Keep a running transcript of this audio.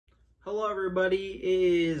Hello everybody,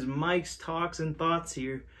 it is Mike's Talks and Thoughts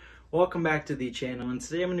here. Welcome back to the channel, and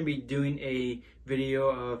today I'm going to be doing a video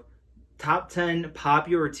of top 10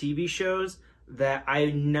 popular TV shows that I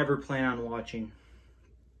never plan on watching.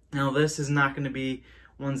 Now this is not going to be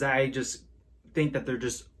ones that I just think that they're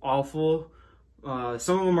just awful.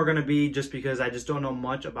 Some of them are going to be just because I just don't know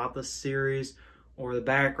much about the series or the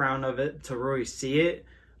background of it to really see it.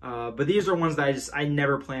 But these are ones that I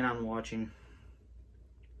never plan on watching.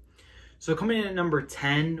 So coming in at number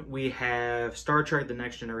 10, we have Star Trek: The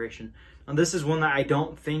Next Generation. Now this is one that I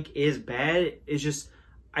don't think is bad. It's just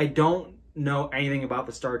I don't know anything about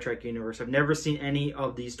the Star Trek universe. I've never seen any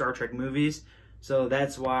of these Star Trek movies. So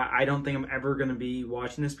that's why I don't think I'm ever going to be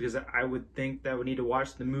watching this, because I would think that I would need to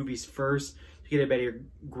watch the movies first to get a better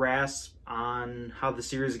grasp on how the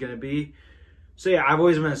series is going to be. So yeah, I've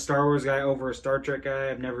always been a Star Wars guy over a Star Trek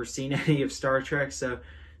guy. I've never seen any of Star Trek, so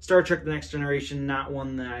Star Trek: The Next Generation, not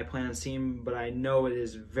one that I plan on seeing, but I know it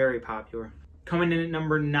is very popular. Coming in at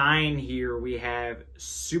number 9 here, we have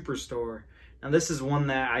Superstore. Now this is one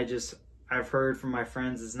that I've heard from my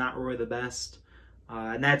friends is not really the best.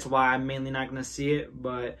 And that's why I'm mainly not going to see it.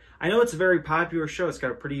 But I know it's a very popular show. It's got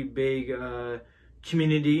a pretty big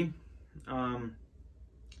community.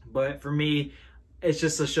 But for me, it's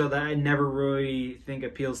just a show that I never really think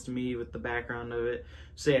appeals to me with the background of it.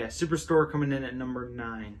 So yeah, Superstore coming in at number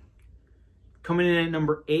 9. Coming in at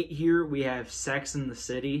number 8 here, we have Sex and the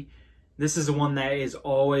City. This is one that is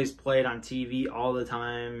always played on TV all the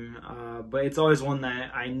time. But it's always one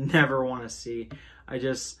that I never want to see. I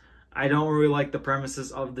don't really like the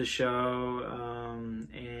premises of the show.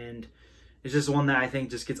 And it's just one that I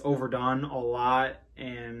think just gets overdone a lot.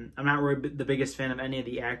 And I'm not really the biggest fan of any of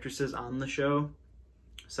the actresses on the show.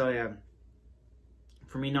 So yeah,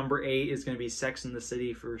 for me, number 8 is going to be Sex and the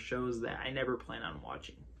City for shows that I never plan on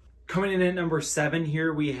watching. Coming in at number 7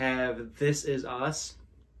 here, we have This Is Us.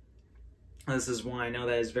 This is one I know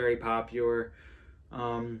that is very popular.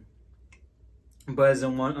 But is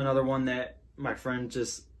another one that my friends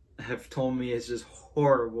just have told me is just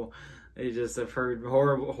horrible. They just have heard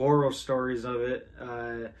horrible stories of it.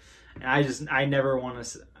 And I never want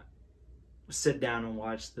to sit down and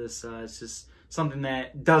watch this. It's just something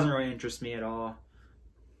that doesn't really interest me at all.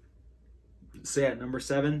 So yeah, number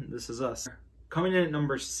 7, This Is Us. Coming in at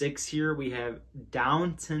number 6 here, we have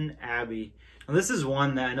Downton Abbey. Now this is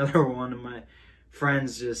one that another one of my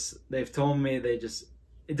friends they've told me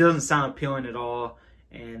it doesn't sound appealing at all,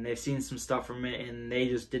 and they've seen some stuff from it and they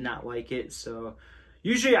just did not like it. So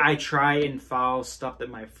usually I try and follow stuff that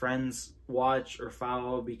my friends watch or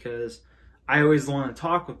follow, because I always want to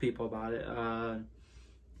talk with people about it.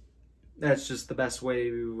 That's just the best way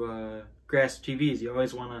to grasp TVs. You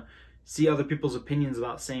always want to see other people's opinions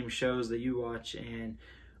about same shows that you watch, and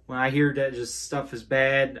when I hear that just stuff is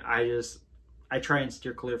bad, I try and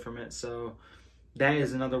steer clear from it. So that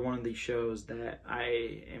is another one of these shows that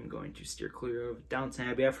I am going to steer clear of, Downton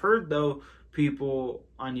Abbey. I've heard, though, people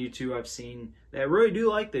on YouTube I've seen that really do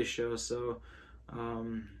like this show, so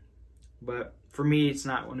but for me, it's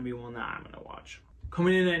not going to be one that I'm going to watch.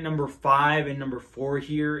 Coming in at number 5 and number 4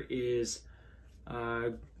 here is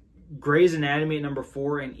Grey's Anatomy at number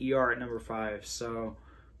 4 and ER at number 5. So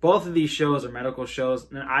both of these shows are medical shows,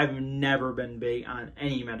 and I've never been big on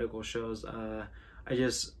any medical shows. I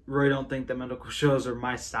just really don't think that medical shows are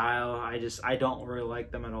my style. I don't really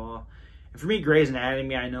like them at all. And for me, Grey's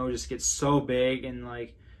Anatomy, I know, just gets so big, and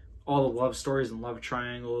like all the love stories and love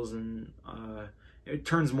triangles, and it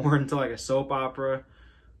turns more into like a soap opera.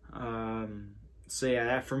 So yeah,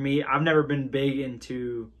 that for me, I've never been big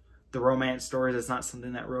into the romance stories. It's not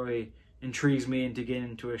something that really intrigues me into getting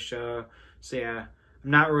into a show. So yeah,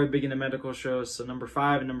 I'm not really big into medical shows. So number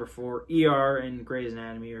 5 and number 4, ER and Grey's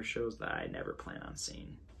Anatomy, are shows that I never plan on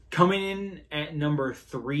seeing. Coming in at number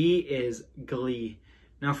 3 is Glee.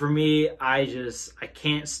 Now for me, I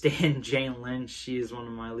can't stand Jane Lynch. She is one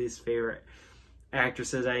of my least favorite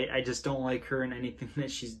actresses. I just don't like her in anything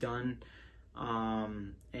that she's done.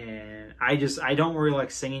 And I don't really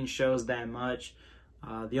like singing shows that much.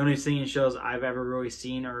 The only singing shows I've ever really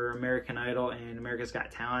seen are American Idol and America's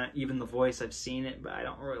Got Talent. Even The Voice, I've seen it, but I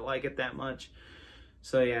don't really like it that much.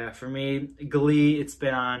 So yeah, for me, Glee, it's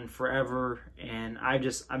been on forever, and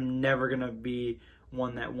I'm never gonna be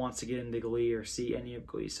one that wants to get into Glee or see any of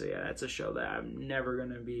Glee. So yeah, that's a show that I'm never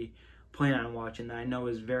gonna be planning on watching, that I know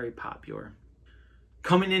is very popular.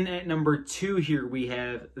 Coming in at number 2 here, we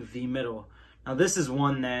have The Middle. Now this is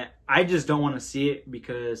one that I just don't want to see it,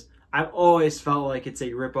 because I've always felt like it's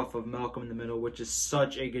a ripoff of Malcolm in the Middle, which is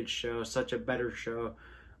such a good show, such a better show.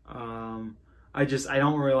 I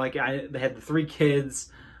don't really like it. They had the 3 kids.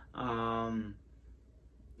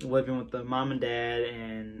 living with the mom and dad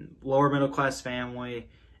and lower middle class family,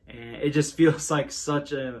 and it just feels like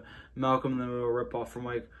such a Malcolm in the Middle ripoff from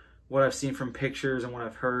like what I've seen from pictures and what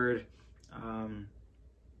I've heard.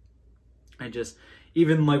 I just,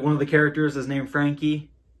 even like one of the characters is named Frankie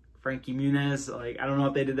Muniz. Like, I don't know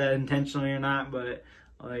if they did that intentionally or not, but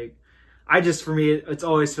like, I just, for me, it's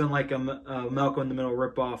always been like a Malcolm in the Middle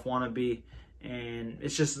ripoff wannabe, and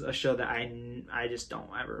it's just a show that I just don't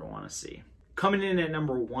ever want to see. Coming in at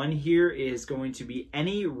number 1 here is going to be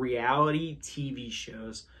any reality TV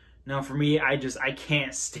shows. Now, for me, I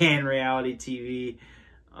can't stand reality TV.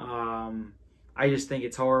 I just think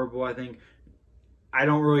it's horrible. I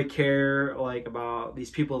don't really care like about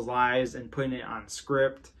these people's lives and putting it on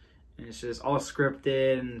script, and it's just all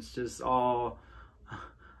scripted, and it's just all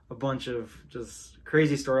a bunch of just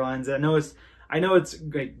crazy storylines. I know it's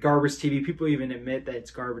like garbage TV. People even admit that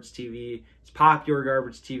it's garbage TV. It's popular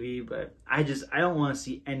garbage TV, but I don't want to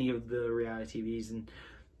see any of the reality TVs, and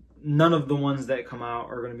none of the ones that come out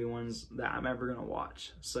are going to be ones that I'm ever going to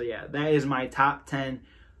watch. So yeah, that is my top 10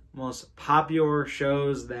 most popular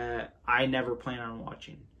shows that I never plan on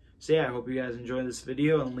watching. So yeah, I hope you guys enjoyed this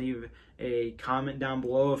video, and leave a comment down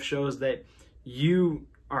below of shows that you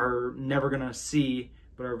are never going to see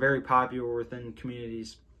but are very popular within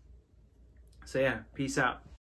communities. So yeah, peace out.